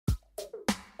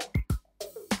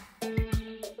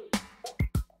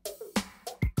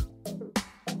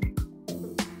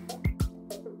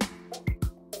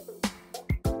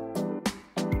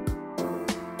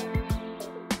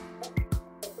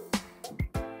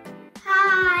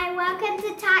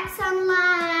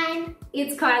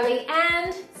It's Kylie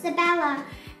and Sabella.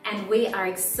 And we are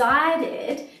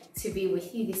excited to be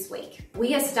with you this week.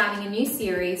 We are starting a new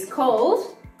series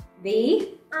called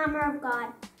The Armour of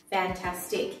God.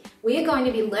 Fantastic. We are going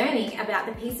to be learning about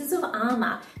the pieces of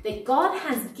armour that God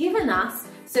has given us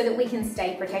so that we can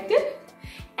stay protected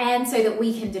and so that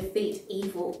we can defeat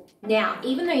evil. Now,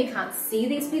 even though you can't see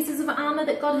these pieces of armour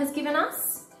that God has given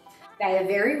us, they are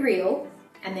very real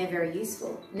and they're very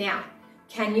useful. Now,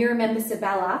 can you remember,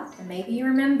 Sabella, and maybe you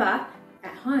remember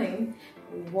at home,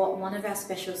 what one of our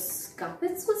special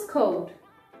scuppets was called?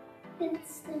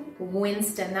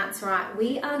 Winston, that's right.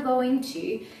 We are going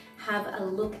to have a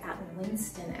look at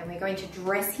Winston and we're going to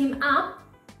dress him up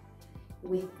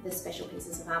with the special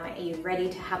pieces of armour. Are you ready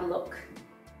to have a look?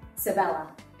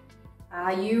 Sabella,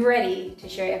 are you ready to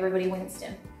show everybody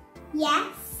Winston?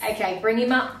 Yes. Okay, bring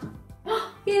him up.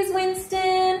 Here's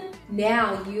Winston.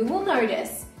 Now you will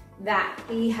notice that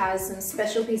he has some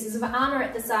special pieces of armour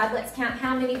at the side. Let's count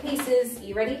how many pieces. Are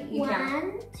you ready? You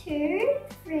count. 1, 2,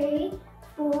 3,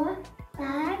 4,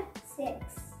 5, 6.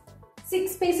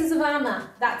 6 pieces of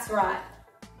armour, that's right.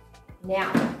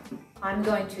 Now, I'm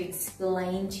going to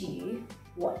explain to you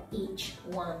what each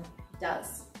one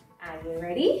does. Are you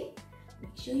ready?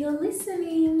 Make sure you're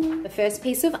listening. The first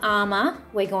piece of armour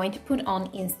we're going to put on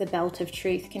is the belt of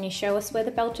truth. Can you show us where the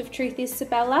belt of truth is,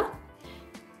 Sabella?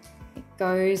 It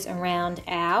goes around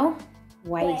our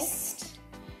waist.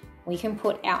 We can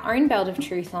put our own belt of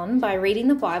truth on by reading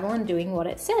the Bible and doing what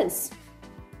it says.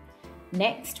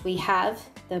 Next, we have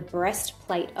the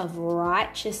breastplate of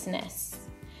righteousness.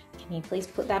 Can you please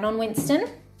put that on, Winston?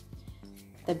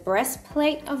 The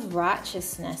breastplate of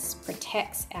righteousness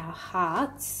protects our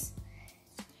hearts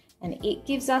and it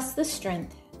gives us the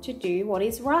strength to do what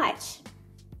is right.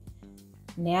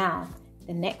 Now,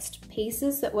 the next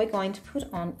pieces that we're going to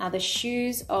put on are the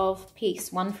shoes of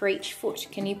peace, one for each foot.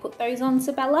 Can you put those on,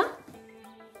 Sabella?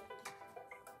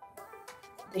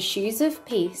 The shoes of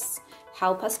peace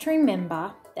help us to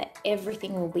remember that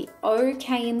everything will be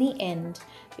okay in the end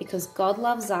because God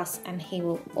loves us and He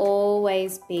will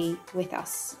always be with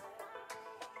us.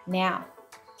 Now,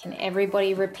 can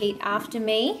everybody repeat after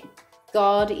me?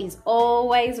 God is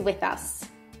always with us.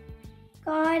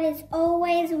 God is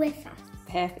always with us.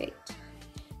 Perfect.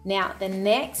 Now, the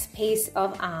next piece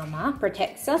of armour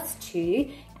protects us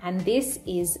too, and this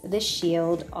is the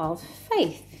shield of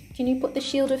faith. Can you put the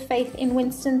shield of faith in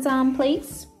Winston's arm,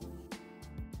 please?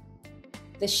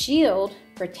 The shield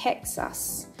protects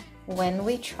us when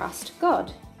we trust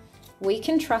God. We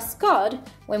can trust God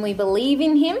when we believe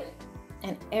in Him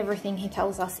and everything He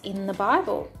tells us in the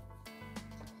Bible.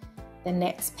 The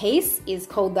next piece is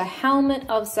called the helmet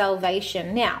of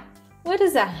salvation. Now, where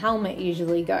does a helmet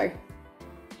usually go?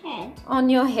 Head. On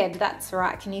your head, that's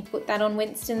right. Can you put that on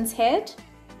Winston's head?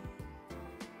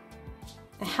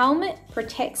 A helmet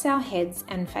protects our heads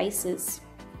and faces.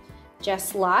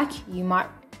 Just like you might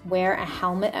wear a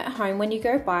helmet at home when you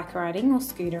go bike riding or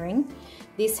scootering,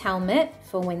 this helmet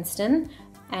for Winston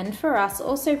and for us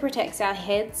also protects our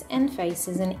heads and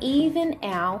faces and even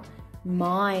our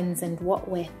minds and what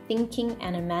we're thinking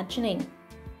and imagining.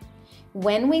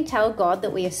 When we tell God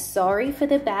that we are sorry for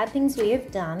the bad things we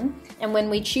have done, and when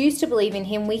we choose to believe in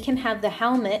Him, we can have the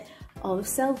helmet of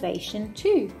salvation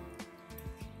too.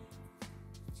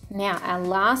 Now, our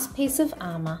last piece of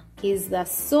armour is the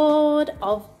sword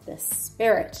of the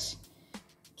Spirit.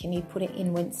 Can you put it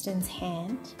in Winston's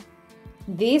hand?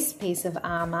 This piece of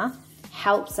armour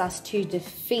helps us to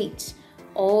defeat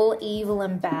all evil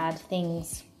and bad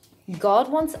things.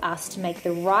 God wants us to make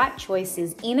the right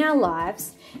choices in our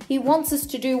lives. He wants us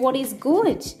to do what is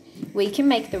good. We can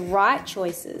make the right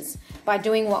choices by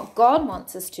doing what God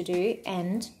wants us to do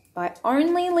and by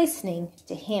only listening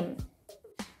to Him.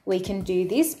 We can do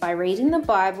this by reading the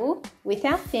Bible with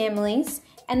our families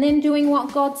and then doing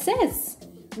what God says.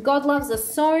 God loves us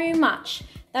so much.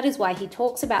 That is why He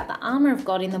talks about the armour of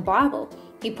God in the Bible.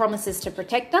 He promises to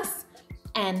protect us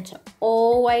and to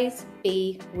always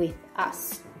be with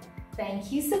us.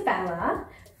 Thank you, Sabella,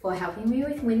 for helping me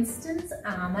with Winston's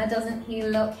armour. Doesn't he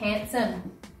look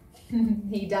handsome?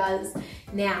 He does.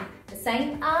 Now, the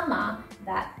same armour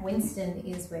that Winston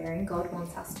is wearing, God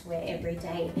wants us to wear every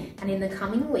day. And in the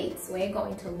coming weeks, we're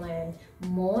going to learn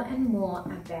more and more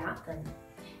about them.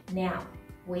 Now,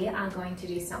 we are going to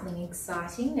do something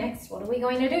exciting next. What are we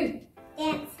going to do?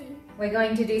 Dancing. We're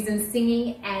going to do some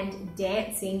singing and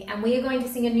dancing, and we are going to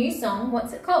sing a new song.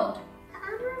 What's it called? The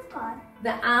Armour of God.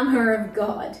 The Armour of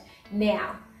God.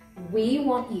 Now, we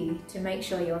want you to make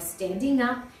sure you're standing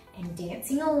up and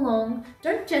dancing along.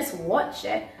 Don't just watch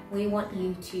it. We want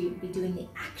you to be doing the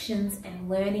actions and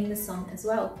learning the song as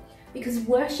well. because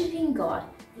worshipping God,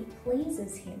 it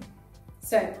pleases Him.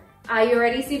 So, are you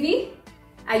ready, Sibby?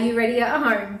 Are you ready at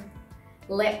home?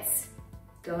 Let's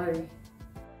go.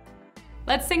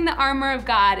 Let's sing the armor of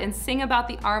God and sing about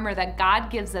the armor that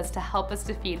God gives us to help us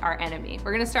defeat our enemy.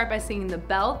 We're gonna start by singing the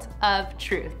belt of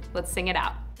truth. Let's sing it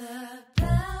out.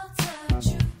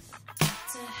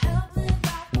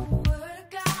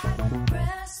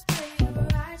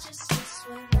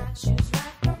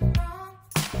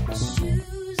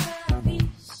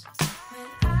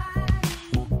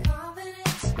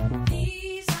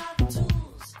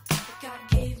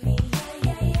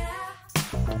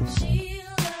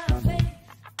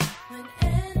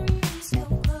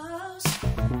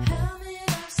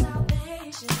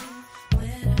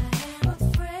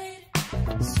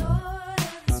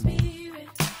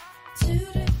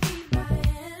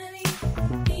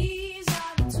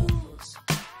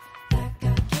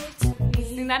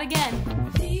 That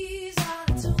again. These are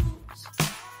the tools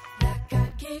that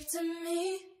God gave to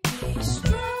me. Be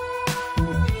strong in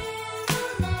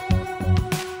the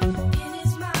Lord, in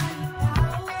His mighty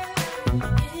power,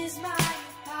 in His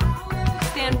mighty power.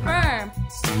 Stand firm.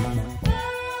 Stand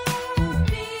firm,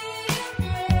 be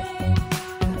brave.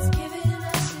 God's given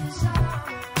us His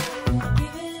armor,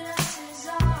 given us His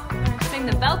armor. Sing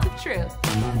the belt of truth.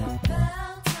 The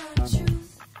belt of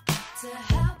truth to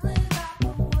help live out the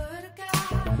word of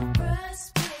God.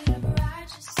 Breastplate of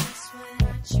righteousness when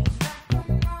I choose right from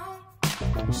wrong.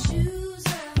 Shoes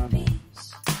of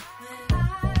peace when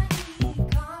I need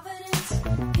confidence.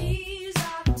 These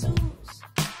are the tools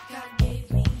God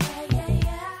gave me.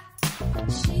 Yeah.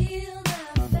 Shield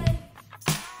of faith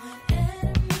when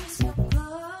enemies come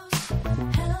close.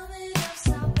 Helmet of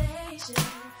salvation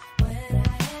when I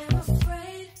am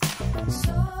afraid.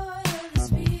 Sword of the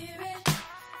Spirit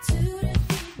to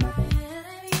defeat my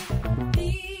enemy.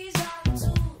 These are the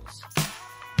tools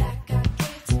that God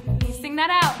gave to me. Sing that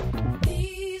out.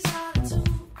 These are the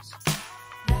tools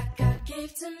that God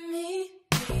gave to me.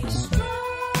 Be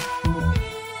strong in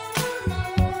the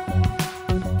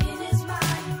Lord, in His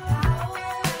mighty power,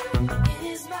 in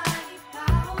His mighty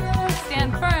power.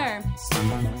 Stand firm.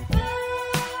 Stand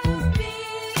firm, be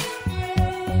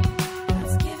brave.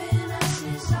 God's given us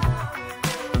His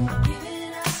armor,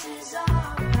 given us His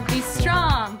armor. Be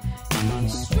strong. Be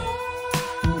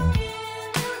strong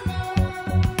in the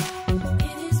Lord,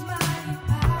 in His mighty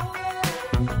power,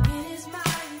 in His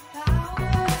mighty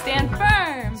power. Stand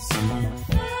firm. Stand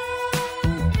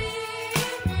firm, be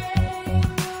brave.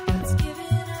 God's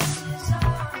given us His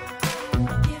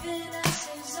armor, given us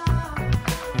His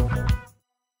armor.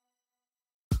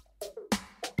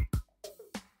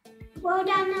 Well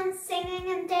done on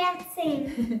singing and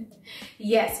dancing.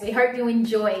 Yes, we hope you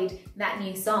enjoyed that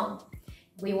new song.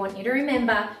 We want you to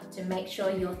remember to make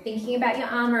sure you're thinking about your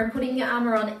armor and putting your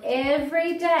armor on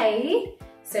every day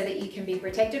so that you can be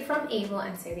protected from evil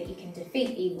and so that you can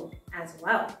defeat evil as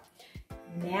well.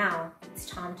 Now it's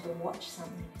time to watch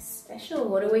something special.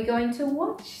 What are we going to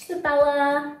watch,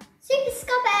 Sabella? Super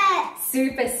Scuppets!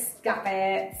 Super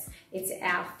Scuppets. It's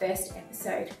our first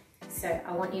episode. So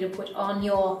I want you to put on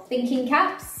your thinking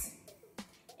caps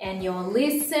and your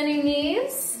listening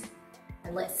ears,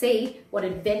 and let's see what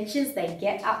adventures they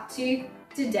get up to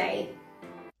today.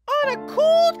 On a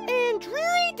cold and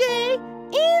dreary day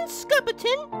in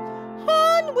Scupperton,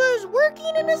 Han was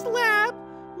working in his lab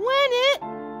when it...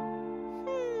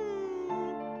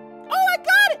 Oh, I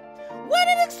got it! When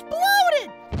it exploded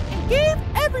and gave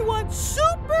everyone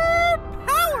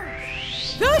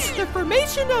superpowers! Thus, the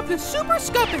formation of the Super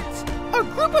Scuppets, a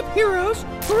group of heroes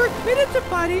who are committed to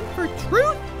fighting for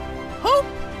truth, hope,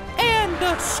 and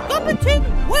the Scupperton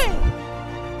way.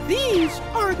 These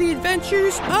are the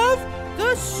adventures of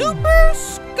the Super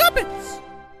Scuppets.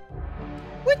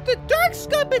 With the Dark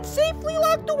Scuppets safely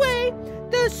locked away,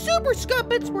 the Super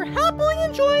Scuppets were happily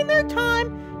enjoying their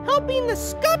time helping the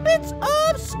Scuppets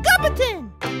of Scupperton.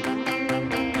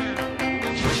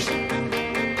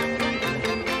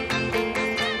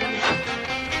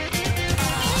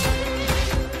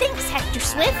 Thanks, Hector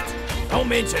Swift. Don't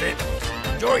mention it.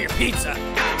 Enjoy your pizza.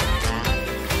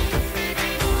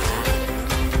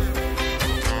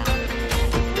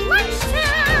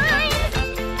 Lunchtime!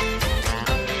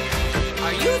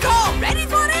 Are you all ready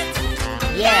for it?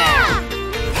 Yeah!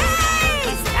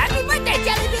 Yes! Happy birthday,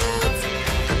 Jelly Beans!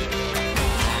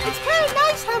 It's kind of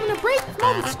nice having a break from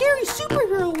all the scary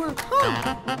superhero work,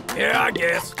 huh? Yeah, I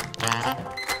guess.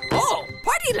 Oh,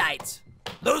 party lights!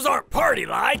 Those aren't party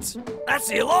lights. That's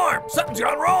the alarm. Something's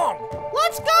gone wrong.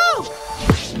 Let's go!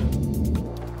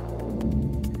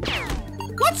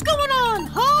 What's going on,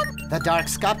 Han? The Dark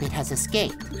Scuppet has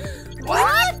escaped.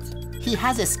 What? He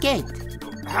has escaped.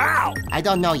 How? I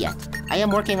don't know yet. I am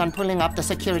working on pulling up the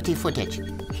security footage.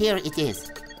 Here it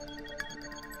is.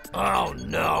 Oh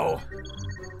no.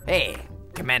 Hey,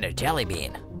 Commander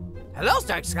Jellybean. Hello,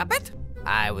 Stark Scuppet.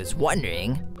 I was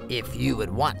wondering if you would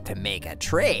want to make a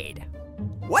trade.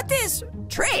 What is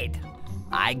trade?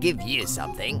 I give you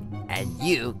something, and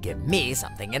you give me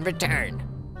something in return.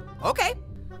 Okay.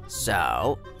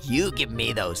 So, you give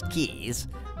me those keys,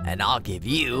 and I'll give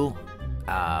you,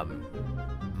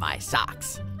 my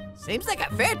socks. Seems like a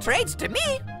fair trade to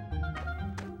me.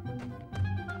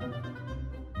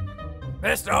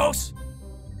 Bestos,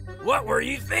 what were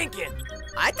you thinking?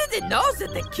 I didn't know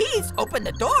that the keys open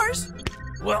the doors.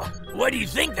 Well, what do you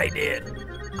think they did?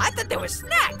 I thought they were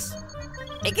snacks.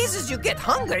 In case you get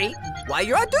hungry while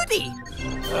you're on duty.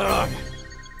 Ugh.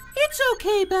 It's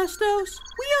okay, Bestos.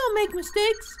 We all make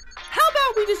mistakes. How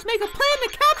about we just make a plan to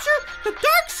capture the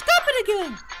Dark Scuppet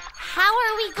again? How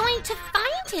are we going to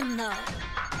find him, though?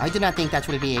 I do not think that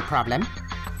will be a problem.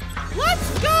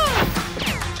 Let's go!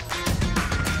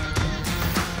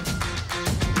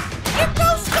 Get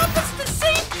those Scuppets to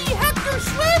safety, Hector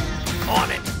Swift! On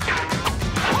it.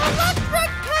 Electric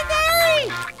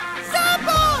Canary! Zap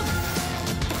 'em!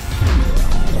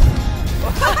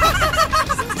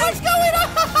 What's going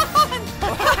on?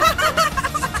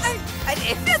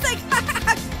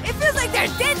 It feels like there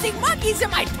are dancing monkeys in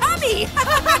my tummy.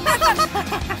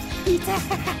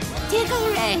 Tickle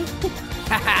Ray!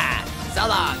 So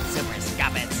long, Super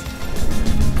Scuppets.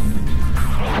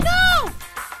 No!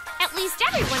 At least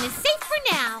everyone is safe for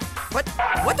now.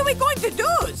 What are we going to do?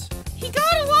 He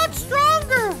got a lot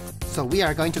stronger! So we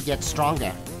are going to get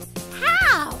stronger.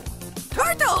 How?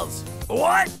 Turtles!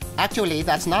 What? Actually,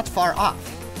 that's not far off.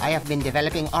 I have been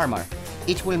developing armor.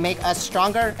 It will make us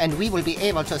stronger, and we will be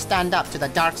able to stand up to the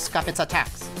Dark Scuppet's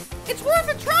attacks. It's worth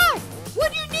a try!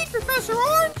 What do you need, Professor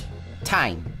Orange?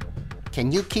 Time.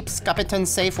 Can you keep Scuppetons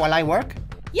safe while I work?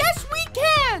 Yes, we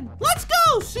can! Let's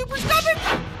go, Super Scuppet!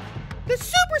 The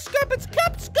Super Scuppets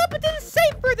kept Scuppetons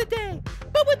safe for the day,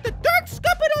 but with the Dark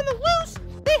Scuppet on the loose,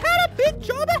 they had a big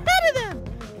job ahead of them.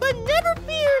 But never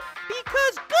fear,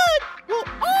 because good will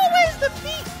always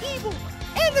defeat evil,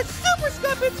 and the Super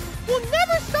Scuppets will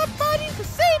never stop fighting to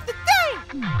save the day!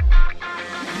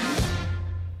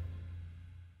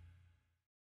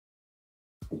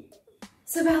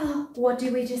 So Bella, what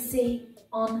do we just see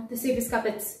on the Super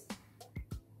Scuppets?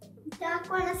 Dark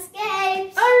one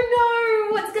escapes. Oh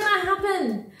no, what's gonna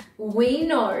happen? We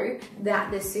know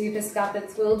that the Super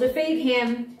Scuppets will defeat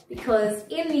him because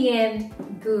in the end,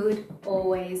 good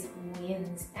always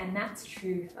wins. And that's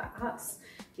true for us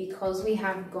because we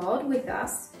have God with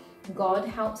us. God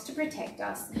helps to protect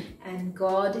us and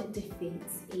God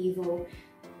defeats evil.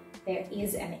 There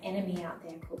is an enemy out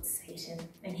there called Satan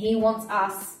and he wants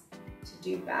us to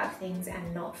do bad things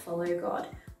and not follow God.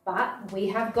 But we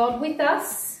have God with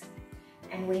us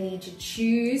and we need to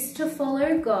choose to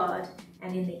follow God.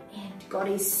 And in the end, God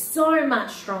is so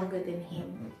much stronger than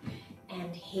him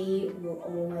and he will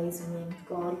always win.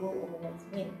 God will always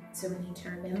win. So we need to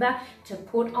remember to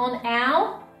put on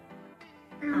our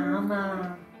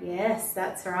armor. Yes,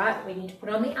 that's right. We need to put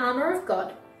on the armor of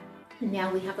God. And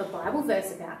now we have a Bible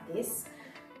verse about this.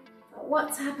 But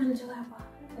what's happened to our Bible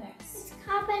verse? It's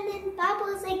covered in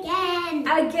bubbles again.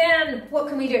 Again, what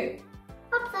can we do?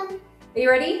 Pop them. Are you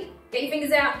ready? Get your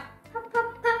fingers out. Pop,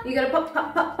 pop, pop. You gotta pop,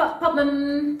 pop, pop, pop, pop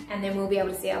them. And then we'll be able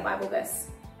to see our Bible verse.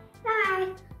 Bye.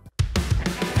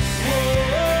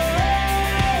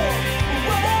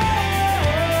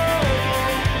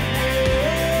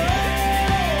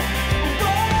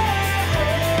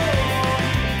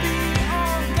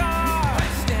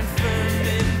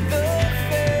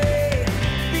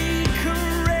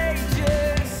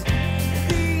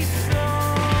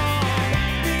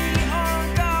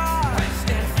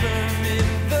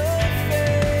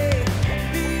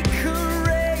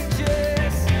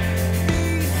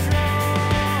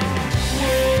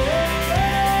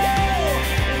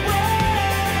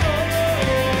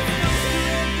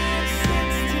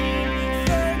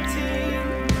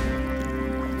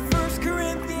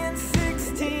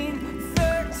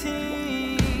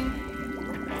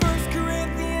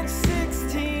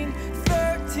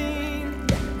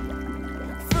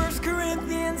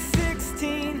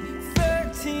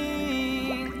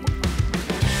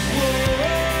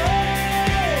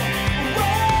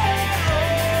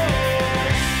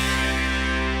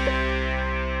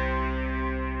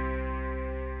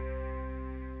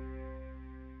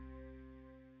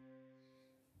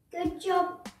 Good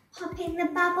job popping the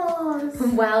bubbles.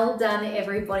 Well done,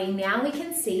 everybody. Now we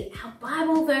can see our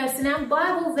Bible verse. And our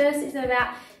Bible verse is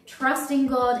about trusting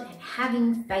God and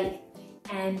having faith.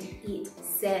 And it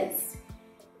says,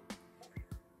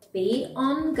 Be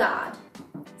on guard.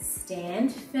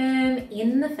 Stand firm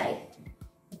in the faith.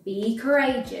 Be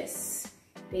courageous.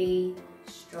 Be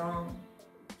strong.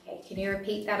 Okay, can you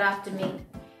repeat that after me?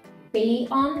 Be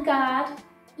on guard.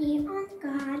 Be on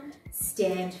guard.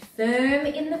 Stand firm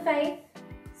in the faith.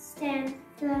 Stand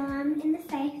firm in the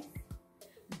faith.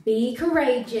 Be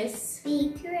courageous.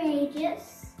 Be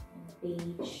courageous. Be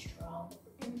strong.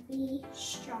 And be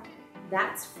strong.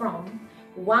 That's from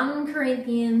 1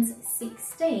 Corinthians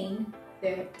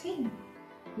 16:13.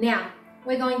 Now,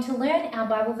 we're going to learn our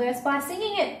Bible verse by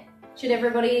singing it. Should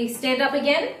everybody stand up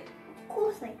again? Of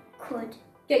course I could.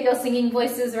 Get your singing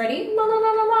voices ready. La la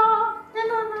la la la. La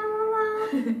la la la la.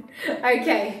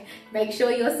 Okay, make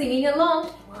sure you're singing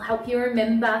along. We'll help you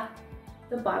remember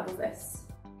the Bible verse.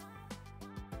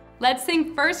 Let's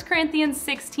sing 1 Corinthians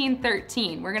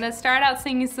 16:13. We're gonna start out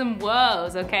singing some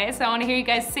whoas, okay? So I wanna hear you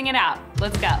guys sing it out.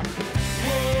 Let's go.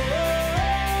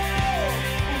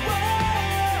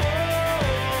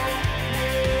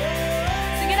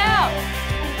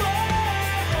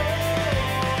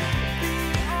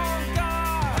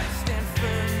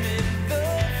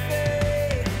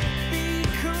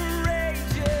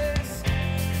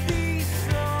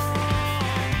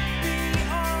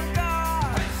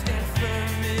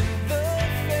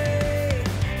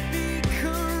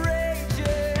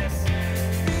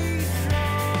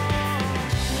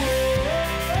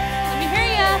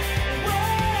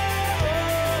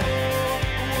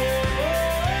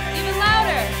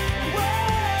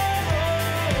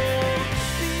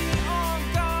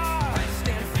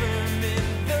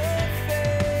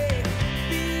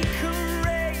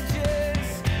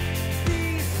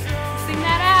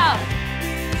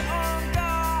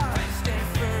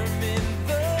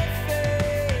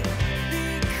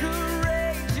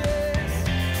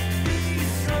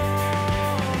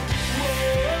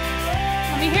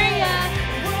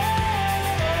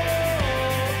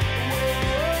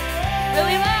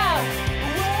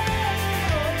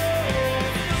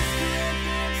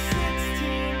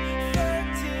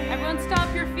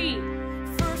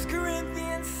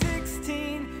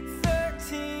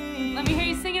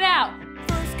 Sing it out.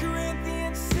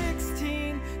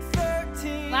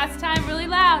 Last time, really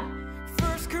loud.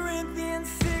 1 Corinthians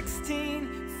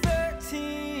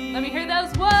 16:13. Let me hear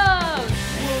those whoas.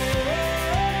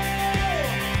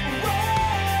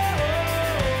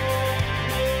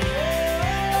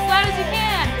 As loud as you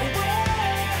can.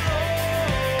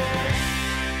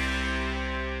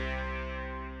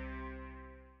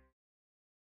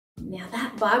 Now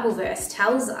that Bible verse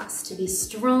tells us to be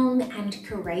strong and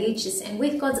courageous, and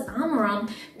with God's armor on,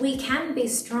 we can be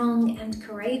strong and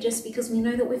courageous because we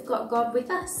know that we've got God with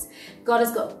us. God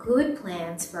has got good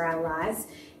plans for our lives,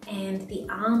 and the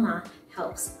armor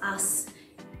helps us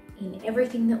in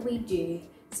everything that we do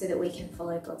so that we can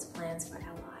follow God's plans for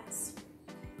our lives.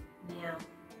 Now,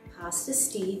 Pastor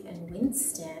Steve and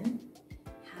Winston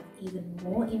have even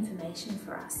more information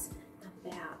for us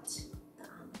about the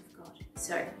armor of God.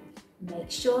 So,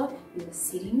 make sure you are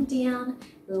sitting down,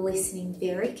 listening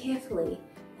very carefully,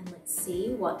 and let's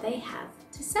see what they have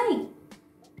to say.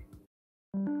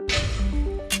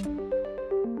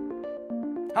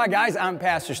 Hi guys, I'm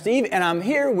Pastor Steve and I'm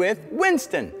here with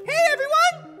Winston. Hey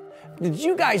everyone! Did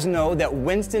you guys know that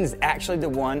Winston is actually the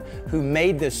one who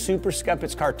made the Super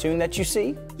Scuppets cartoon that you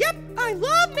see? Yep, I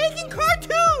love making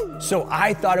cartoons! So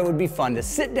I thought it would be fun to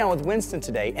sit down with Winston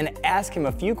today and ask him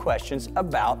a few questions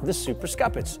about the Super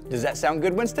Scuppets. Does that sound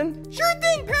good, Winston? Sure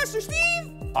thing, Pastor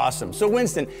Steve! Awesome. So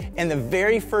Winston, in the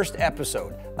very first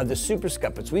episode of the Super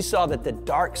Scuppets, we saw that the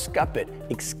Dark Scuppet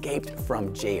escaped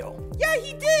from jail. Yeah,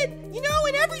 he did! You know,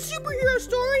 in every superhero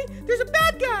story, there's a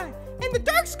bad guy, and the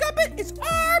Dark Scuppet is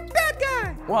our bad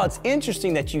guy! Well, it's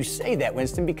interesting that you say that,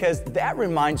 Winston, because that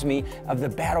reminds me of the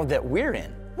battle that we're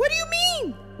in. What do you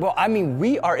mean? Well, I mean,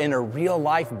 we are in a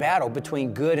real-life battle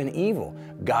between good and evil.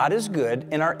 God is good,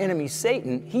 and our enemy,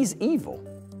 Satan, he's evil.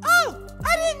 Oh,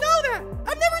 I didn't know that!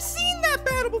 I've never seen that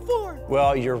battle before!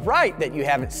 Well, you're right that you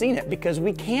haven't seen it because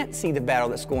we can't see the battle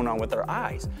that's going on with our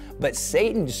eyes. But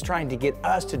Satan is trying to get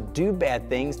us to do bad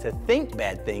things, to think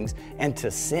bad things, and to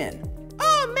sin.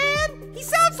 Oh man, he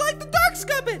sounds like the Dark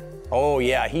Scuppet! Oh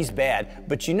yeah, he's bad.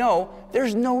 But you know,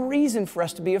 there's no reason for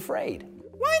us to be afraid.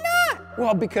 Why not?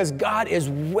 Well, because God is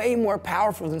way more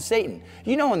powerful than Satan.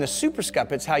 You know in the Super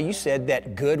Scuppets how you said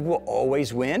that good will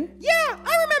always win? Yeah, I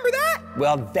remember that!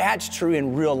 Well, that's true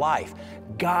in real life.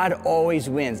 God always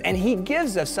wins, and he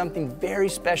gives us something very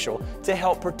special to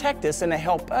help protect us and to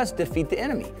help us defeat the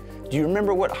enemy. Do you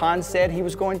remember what Han said he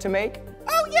was going to make?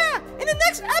 Oh yeah, in the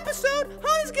next episode,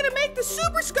 Han is gonna make the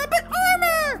Super Scuppet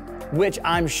armor! which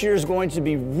I'm sure is going to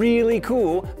be really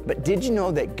cool. But did you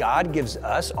know that God gives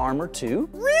us armor too?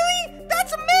 Really?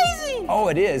 That's amazing! Oh,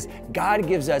 it is. God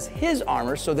gives us His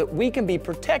armor so that we can be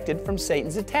protected from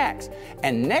Satan's attacks.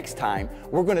 And next time,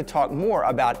 we're going to talk more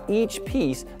about each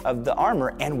piece of the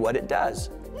armor and what it does.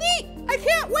 Neat! I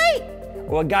can't wait!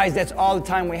 Well, guys, that's all the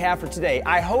time we have for today.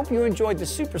 I hope you enjoyed the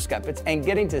Super Scuppets and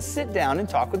getting to sit down and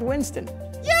talk with Winston.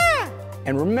 Yeah!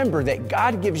 And remember that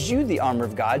God gives you the armor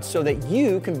of God so that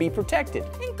you can be protected.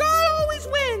 And God always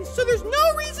wins, so there's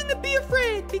no reason to be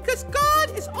afraid because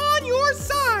God is on your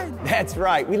side. That's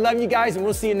right. We love you guys, and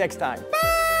we'll see you next time.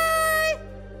 Bye!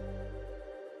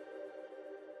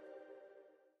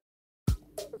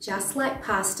 Just like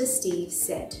Pastor Steve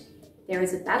said, there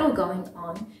is a battle going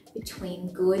on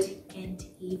between good and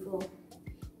evil.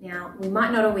 Now, we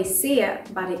might not always see it,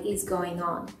 but it is going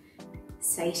on.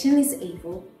 Satan is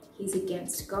evil. He's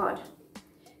against God.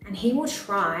 And he will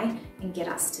try and get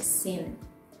us to sin.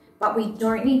 But we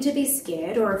don't need to be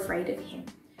scared or afraid of him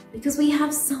because we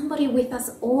have somebody with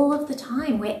us all of the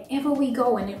time, wherever we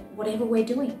go and whatever we're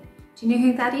doing. Do you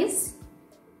know who that is?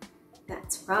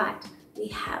 That's right. We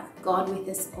have God with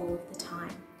us all of the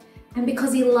time. And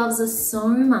because he loves us so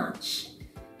much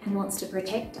and wants to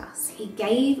protect us, he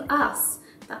gave us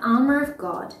the armor of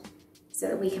God so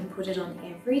that we can put it on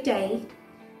every day,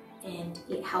 and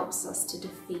it helps us to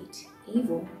defeat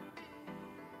evil.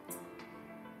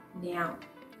 Now,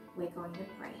 we're going to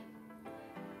pray.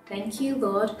 Thank you,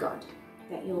 Lord God,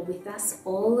 that you're with us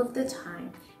all of the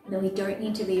time and that we don't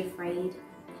need to be afraid of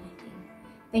anything.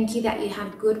 Thank you that you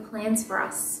have good plans for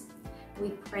us. We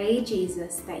pray,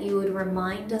 Jesus, that you would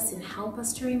remind us and help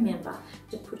us to remember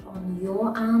to put on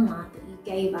your armor that you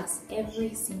gave us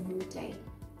every single day.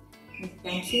 We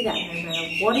thank you that no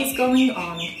matter what is going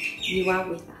on, you are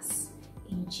with us.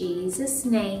 In Jesus'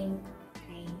 name,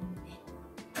 amen.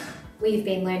 We've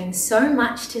been learning so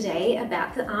much today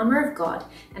about the armor of God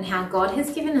and how God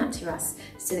has given it to us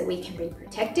so that we can be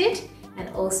protected and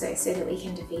also so that we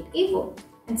can defeat evil.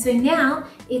 And so now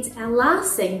it's our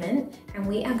last segment and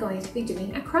we are going to be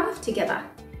doing a craft together.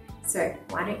 So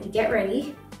why don't you get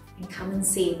ready and come and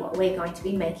see what we're going to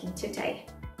be making today.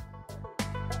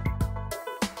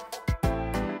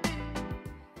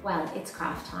 Well, it's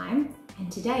craft time,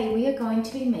 and today we are going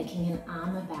to be making an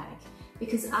armor bag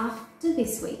because after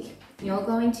this week, you're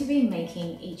going to be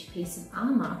making each piece of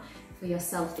armor for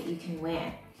yourself that you can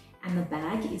wear, and the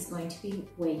bag is going to be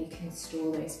where you can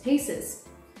store those pieces.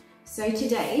 So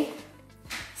today,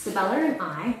 Sabella and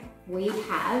I, we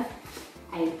have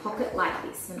a pocket like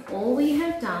this, and all we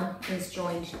have done is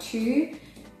joined two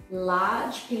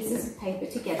large pieces of paper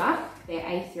together, they're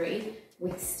A3,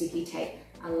 with sticky tape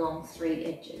along 3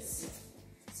 edges.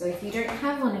 So if you don't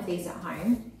have one of these at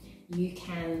home, you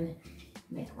can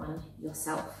make one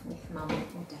yourself with mum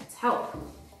or dad's help.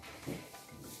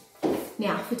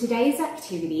 Now for today's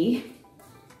activity,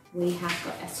 we have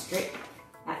got a strip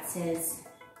that says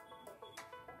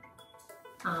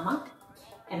Armour,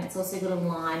 and it's also got a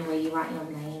line where you write your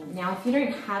name. Now if you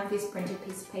don't have this printed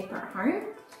piece of paper at home,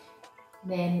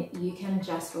 then you can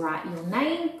just write your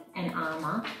name and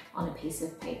Armour on a piece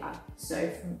of paper.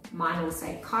 So mine will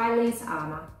say Kylie's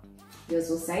Armour. Yours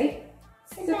will say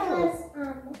Sabella's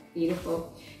Armour.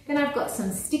 Beautiful. Then I've got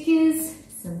some stickers,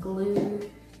 some glue,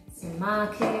 some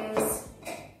markers,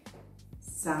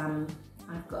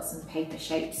 I've got some paper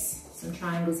shapes, some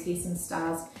triangles here, some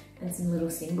stars, and some little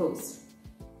symbols.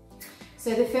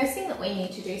 So the first thing that we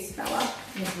need to do, Sabella,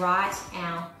 is write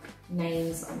our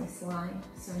names on this line.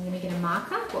 So I'm going to get a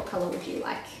marker. What colour would you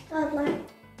like? I'd like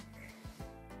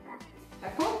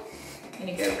Purple? I'm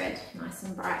going to go red, nice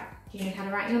and bright. Do you know how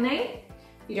to write your name?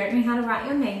 If you don't know how to write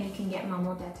your name, you can get mum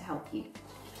or dad to help you.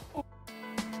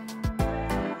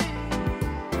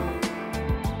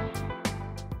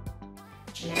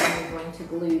 Now we're going to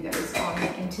glue those on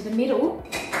into the middle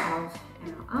of our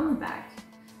armour bag.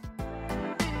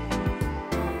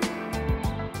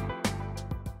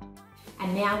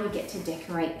 And now we get to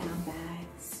decorate our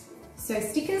bags. So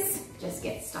stickers just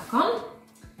get stuck on.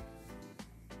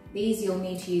 These you'll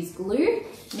need to use glue.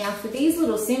 Now for these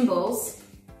little symbols,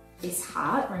 this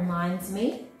heart reminds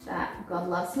me that God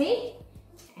loves me,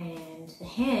 and the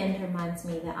hand reminds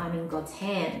me that I'm in God's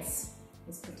hands.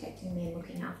 He's protecting me and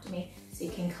looking after me. So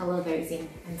you can colour those in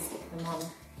and stick them on.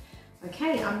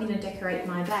 Okay, I'm going to decorate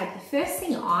my bag. The first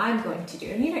thing I'm going to do,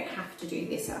 and you don't have to do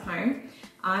this at home,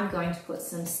 I'm going to put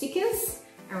some stickers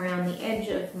around the edge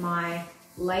of my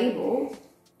label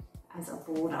as a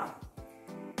border.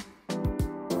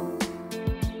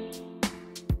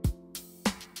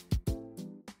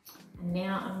 And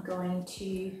now I'm going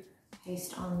to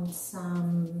paste on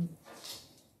some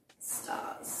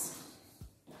stars.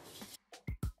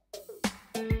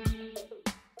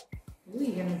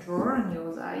 going to draw on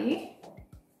yours, are you?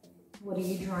 What are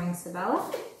you drawing,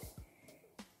 Sabella?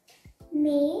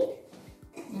 Me.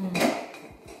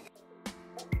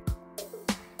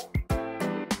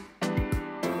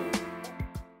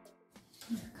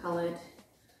 I've coloured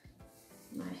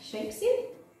my shapes in.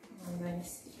 I'm going to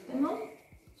stick them on.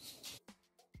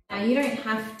 Now you don't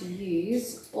have to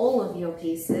use all of your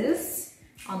pieces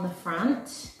on the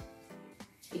front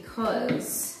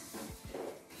because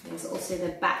there's also the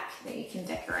back that you can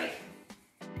decorate.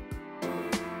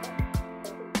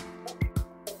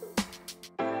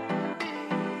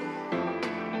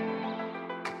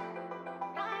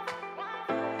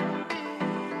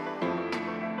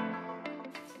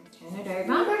 Turn it over.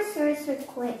 Numbers so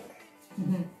quick.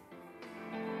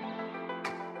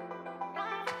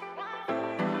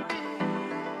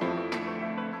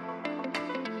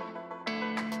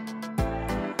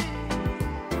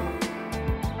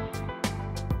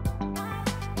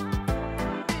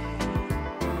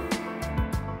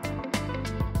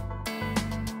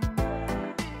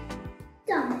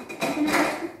 Done.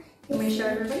 Can we show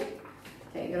everybody?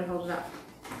 Okay, you gotta hold it up.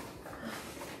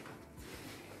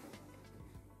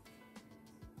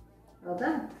 Well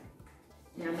done.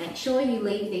 Now make sure you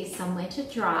leave these somewhere to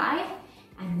dry,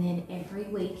 and then every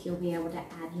week you'll be able to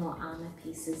add your armour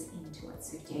pieces into it,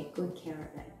 so take good care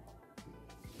of it.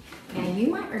 Now you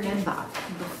might remember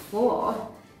before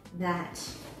that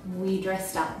we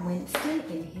dressed up Winston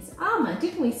in his armour,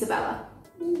 didn't we, Sabella?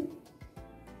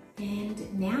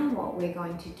 And now what we're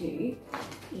going to do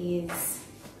is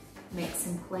make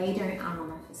some Play-Doh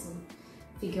armour for some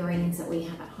figurines that we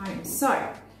have at home.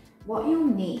 So what you'll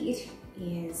need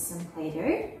is some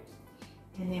Play-Doh,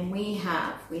 and then we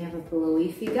have a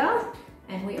Bluey figure,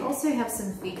 and we also have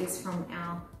some figures from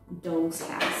our doll's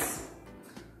house.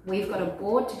 We've got a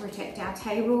board to protect our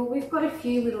table. We've got a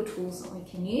few little tools that we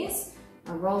can use,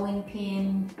 a rolling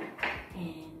pin and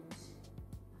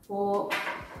a fork.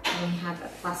 We have a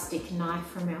plastic knife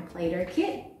from our Play-Doh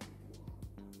kit.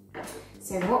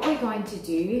 So what we're going to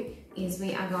do is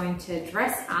we are going to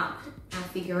dress up our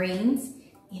figurines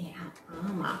in our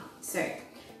armour. So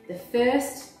the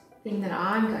first thing that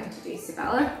I'm going to do,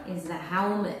 Sabella, is the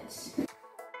helmet.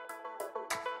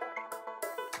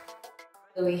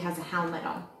 Louis has a helmet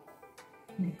on.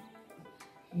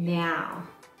 Now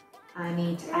I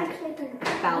need to add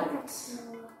a belt.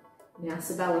 Now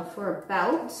Sabella, for a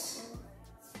belt,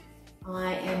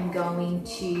 I am going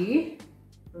to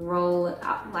roll it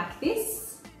up like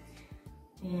this,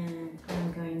 and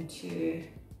I'm going to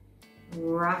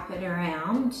wrap it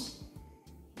around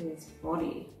his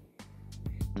body.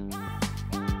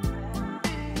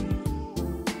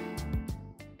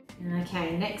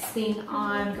 Okay, next thing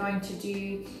I'm going to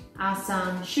do are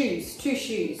some shoes, 2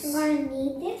 shoes. I'm going to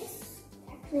need this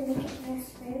to actually make it more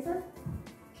smoother.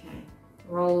 Okay,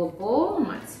 roll a ball, I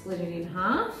might split it in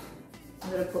half. I'm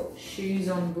going to put shoes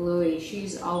on Bluey,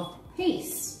 shoes of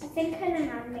peace. I think I know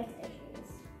how to make the shoes.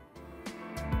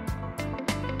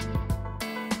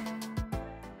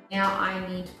 Now I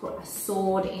need to put a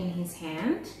sword in his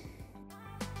hand.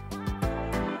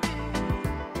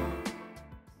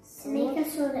 To make a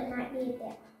sword, it might be a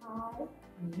bit hard.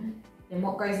 Then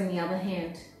what goes in the other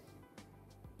hand?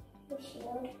 The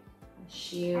shield. A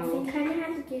shield. I think I know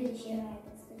how to do the shield. I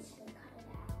just cut it out.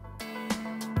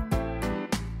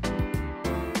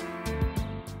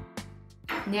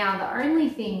 Now the only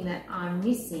thing that I'm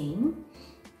missing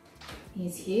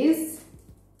is his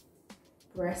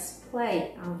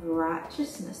breastplate of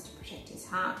righteousness to protect his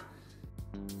heart.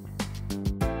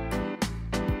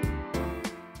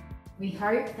 We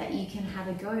hope that you can have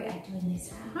a go at doing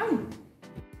this at home.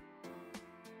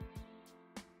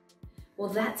 Well,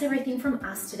 that's everything from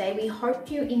us today. We hope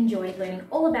you enjoyed learning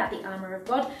all about the armour of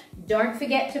God. Don't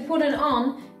forget to put it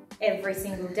on every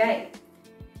single day.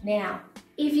 Now,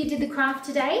 if you did the craft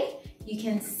today, you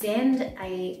can send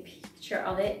a picture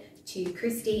of it to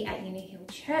Christy at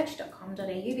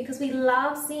unihillchurch.com.au because we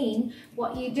love seeing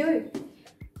what you do.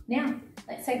 Now,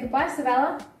 let's say goodbye,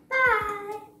 Sabella.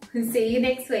 Bye! And see you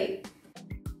next week.